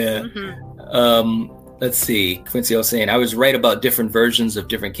 Yeah. Mm-hmm. Let's see. Quincy was saying, I was right about different versions of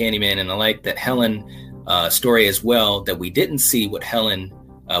different Candyman, and I like that Helen story as well, that we didn't see what Helen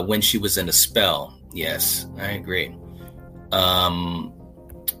when she was in a spell. Yes, I agree.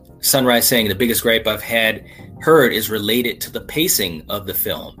 Sunrise saying the biggest gripe I've heard is related to the pacing of the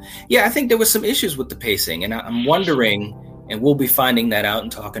film. Yeah, I think there was some issues with the pacing, and I'm wondering, and we'll be finding that out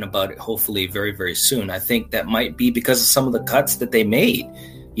and talking about it hopefully very, very soon. I think that might be because of some of the cuts that they made,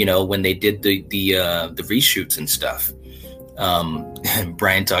 when they did the reshoots and stuff.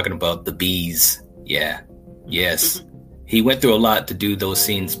 Brian talking about the bees. Yeah. Yes. Mm-hmm. He went through a lot to do those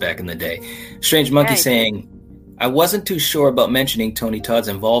scenes back in the day. Strange Monkey saying, I wasn't too sure about mentioning Tony Todd's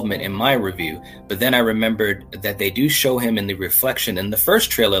involvement in my review, but then I remembered that they do show him in the reflection in the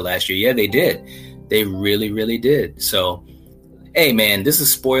first trailer last year. Yeah, they did. They really, really did. So, hey, man, this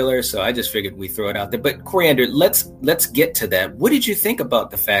is spoiler, so I just figured we'd throw it out there. But Coriander, let's get to that. What did you think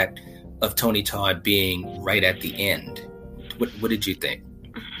about the fact of Tony Todd being right at the end? What did you think?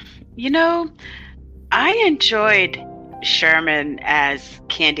 I enjoyed Sherman as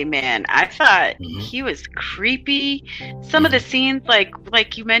Candyman. I thought he was creepy. Some of the scenes,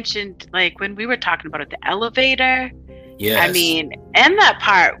 like you mentioned, like when we were talking about it, the elevator. Yes. I mean, and that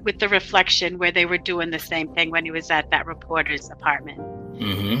part with the reflection where they were doing the same thing when he was at that reporter's apartment.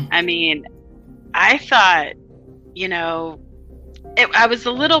 Mm-hmm. I mean, I thought, I was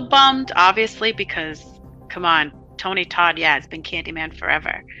a little bummed, obviously, because, come on, Tony Todd, it's been Candyman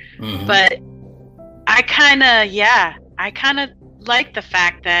forever. Mm-hmm. But I kind of like the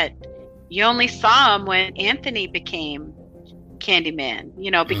fact that you only saw him when Anthony became Candyman,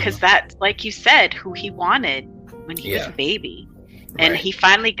 because that's, like you said, who he wanted when he was a baby. And he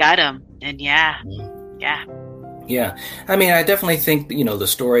finally got him. And Yeah. I mean, I definitely think, the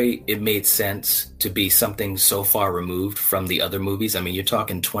story, it made sense to be something so far removed from the other movies. I mean, you're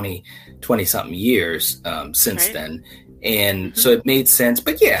talking 20 something years since then. And so it made sense.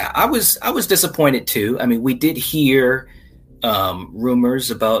 But yeah, I was disappointed too. I mean, we did hear rumors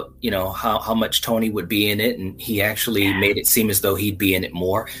about, how much Tony would be in it. And he actually made it seem as though he'd be in it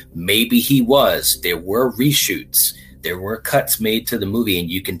more. Maybe he was. There were reshoots. There were cuts made to the movie, and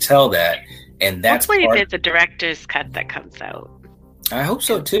you can tell that. And that's hopefully there's a director's cut that comes out. I hope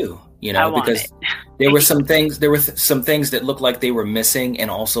so too. Because there were some things that looked like they were missing,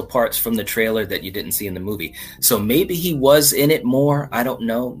 and also parts from the trailer that you didn't see in the movie. So maybe he was in it more. I don't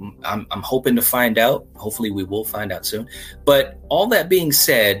know. I'm hoping to find out. Hopefully we will find out soon. But all that being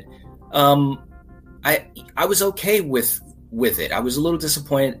said, I was okay with it. I was a little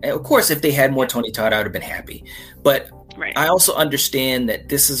disappointed. Of course, if they had more Tony Todd, I would have been happy. But I also understand that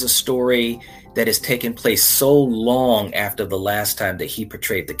this is a story that has taken place so long after the last time that he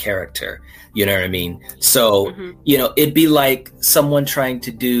portrayed the character. You know what I mean? So, it'd be like someone trying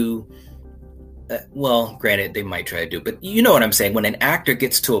to do, well, granted, they might try to do, but you know what I'm saying? When an actor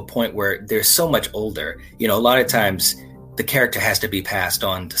gets to a point where they're so much older, a lot of times the character has to be passed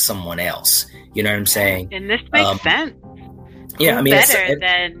on to someone else. You know what I'm saying? And this makes sense. Yeah, I mean, better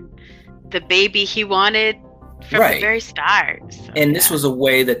than the baby he wanted from the very start. So, and this was a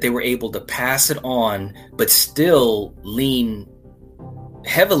way that they were able to pass it on, but still lean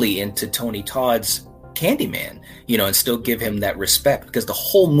heavily into Tony Todd's Candyman, and still give him that respect, because the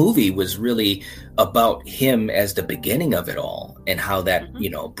whole movie was really about him as the beginning of it all and how that,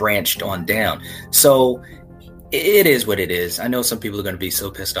 branched on down. So it is what it is. I know some people are going to be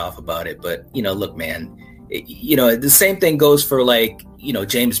so pissed off about it, but, look, man, the same thing goes for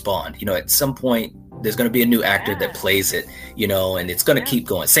James Bond. At some point, there's going to be a new actor that plays it, and it's going to keep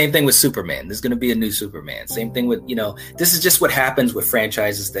going. Same thing with Superman. There's going to be a new Superman. Same thing with, this is just what happens with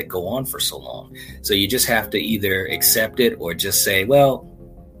franchises that go on for so long. So you just have to either accept it or just say, well,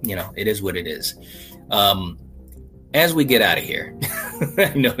 it is what it is. As we get out of here,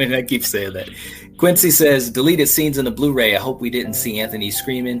 I know, and I keep saying that. Quincy says, deleted scenes in the Blu-ray. I hope we didn't see Anthony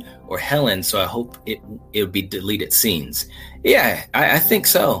screaming or Helen, so I hope it would be deleted scenes. Yeah, I think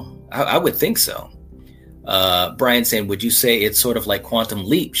so. I would think so. Brian saying, would you say it's sort of like Quantum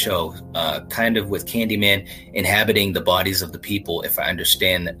Leap show, kind of with Candyman inhabiting the bodies of the people, if I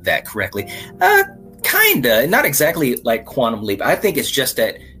understand that correctly? Kinda, not exactly like Quantum Leap. I think it's just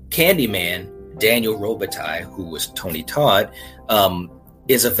that Candyman, Daniel Robitaille, who was Tony Todd,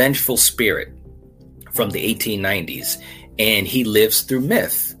 is a vengeful spirit from the 1890s, and he lives through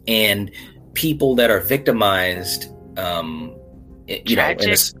myth and people that are victimized, in a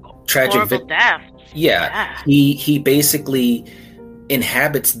tragic death. Yeah, he basically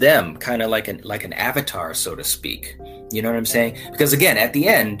inhabits them, kind of like an avatar, so to speak. You know what I'm saying? Because again, at the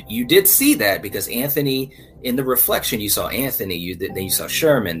end, you did see that, because Anthony, in the reflection, you saw Anthony, then you saw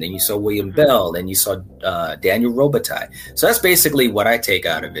Sherman, then you saw William Bell, then you saw Daniel Robitaille. So that's basically what I take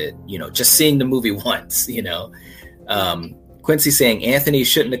out of it, just seeing the movie once, Quincy saying Anthony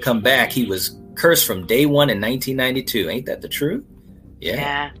shouldn't have come back. He was cursed from day one in 1992. Ain't that the truth?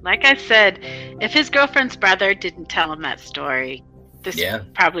 Yeah. Like I said, if his girlfriend's brother didn't tell him that story, this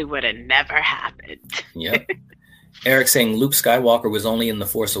probably would have never happened. Yep. Eric saying Luke Skywalker was only in The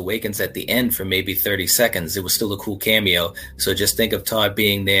Force Awakens at the end for maybe 30 seconds. It was still a cool cameo. So just think of Todd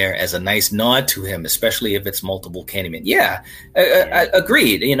being there as a nice nod to him, especially if it's multiple Candyman. Yeah, I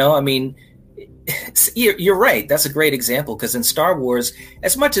agreed. You're right. That's a great example, because in Star Wars,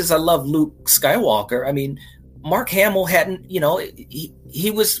 as much as I love Luke Skywalker, Mark Hamill hadn't,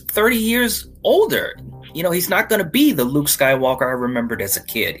 he was 30 years older. He's not going to be the Luke Skywalker I remembered as a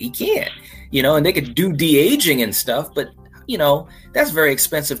kid. He can't. And they could do de-aging and stuff, but, that's very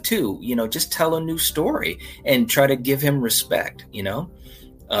expensive too. Just tell a new story and try to give him respect,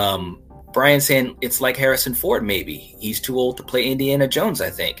 Brian saying it's like Harrison Ford, maybe. He's too old to play Indiana Jones, I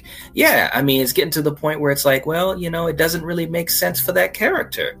think. Yeah, it's getting to the point where it's like, well, it doesn't really make sense for that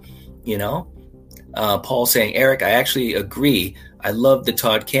character, Paul saying, Eric, I actually agree. I love the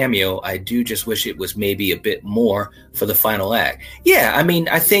Todd cameo. I do just wish it was maybe a bit more for the final act. Yeah,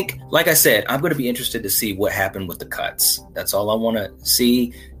 I think, like I said, I'm going to be interested to see what happened with the cuts. That's all I want to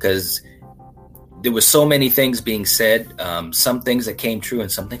see, because there were so many things being said, some things that came true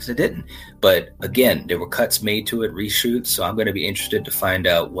and some things that didn't. But again, there were cuts made to it, reshoots, so I'm going to be interested to find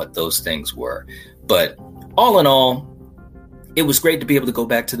out what those things were. But all in all, it was great to be able to go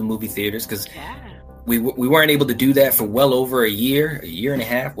back to the movie theaters, because we weren't able to do that for well over a year and a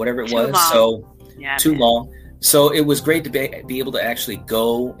half, whatever it was. So too long. So it was great to be able to actually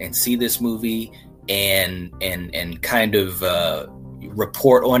go and see this movie and kind of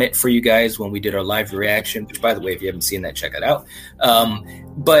report on it for you guys when we did our live reaction, which, by the way, if you haven't seen that, check it out.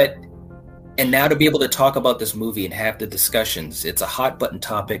 And now to be able to talk about this movie and have the discussions, it's a hot button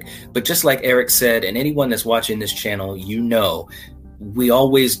topic. But just like Eric said, and anyone that's watching this channel, we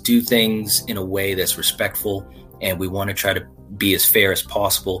always do things in a way that's respectful, and we want to try to be as fair as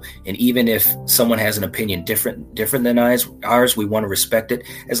possible. And even if someone has an opinion different than ours, we want to respect it,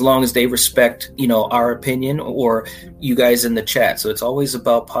 as long as they respect, our opinion, or you guys in the chat. So it's always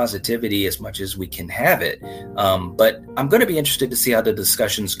about positivity as much as we can have it. But I'm going to be interested to see how the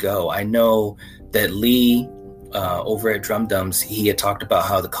discussions go. I know that Lee over at Drum Dums, he had talked about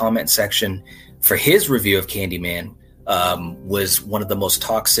how the comment section for his review of Candyman was one of the most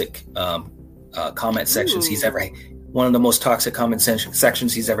toxic comment sections he's ever had. One of the most toxic comment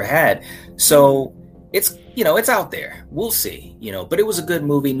sections he's ever had. So it's out there. We'll see, but it was a good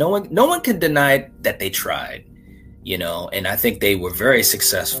movie. No one can deny that they tried, and I think they were very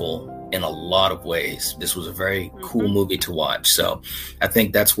successful in a lot of ways. This was a very cool movie to watch. So I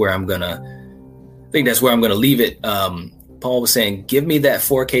think that's where I'm going to leave it. Paul was saying, give me that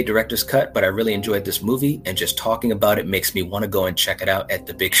 4K director's cut, but I really enjoyed this movie, and just talking about it makes me want to go and check it out at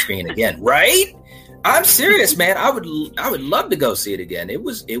the big screen again. Right? I'm serious, man. I would love to go see it again. It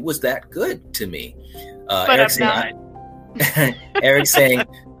was that good to me. But Eric I'm not. Eric saying,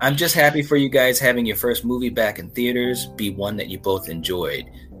 I'm just happy for you guys having your first movie back in theaters be one that you both enjoyed.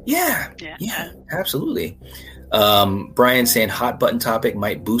 Yeah, absolutely. Brian saying hot button topic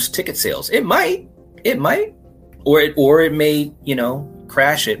might boost ticket sales. It might, or it may,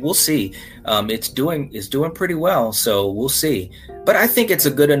 crash it. We'll see. It's doing pretty well, so we'll see. But I think it's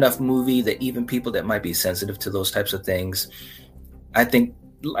a good enough movie that even people that might be sensitive to those types of things, I think,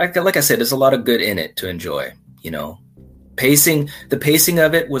 like I said, there's a lot of good in it to enjoy. The pacing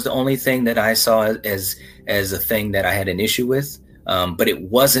of it was the only thing that I saw as a thing that I had an issue with. But it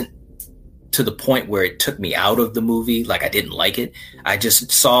wasn't to the point where it took me out of the movie. Like I didn't like it. I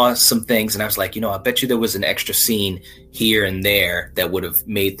just saw some things and I was like, I bet you there was an extra scene here and there that would have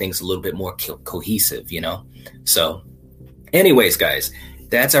made things a little bit more cohesive, So anyways, guys,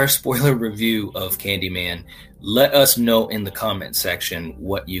 that's our spoiler review of Candyman. Let us know in the comment section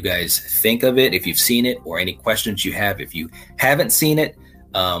what you guys think of it, if you've seen it, or any questions you have. If you haven't seen it,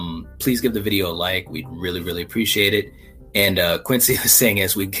 please give the video a like. We'd really, really appreciate it. And Quincy was saying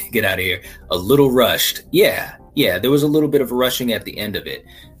as we get out of here, a little rushed. Yeah, there was a little bit of rushing at the end of it.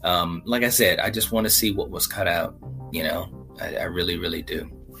 Like I said, I just want to see what was cut out. I really, really do.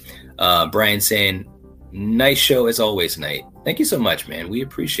 Brian saying, nice show as always, Knight. Thank you so much, man. We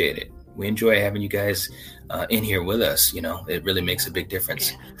appreciate it. We enjoy having you guys in here with us. It really makes a big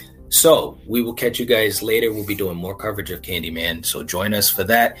difference. Yeah. So we will catch you guys later. We'll be doing more coverage of Candyman. So join us for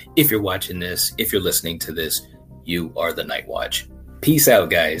that. If you're watching this, if you're listening to this, you are the Night Watch. Peace out,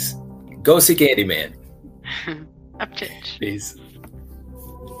 guys. Go see Candyman. Update. Peace.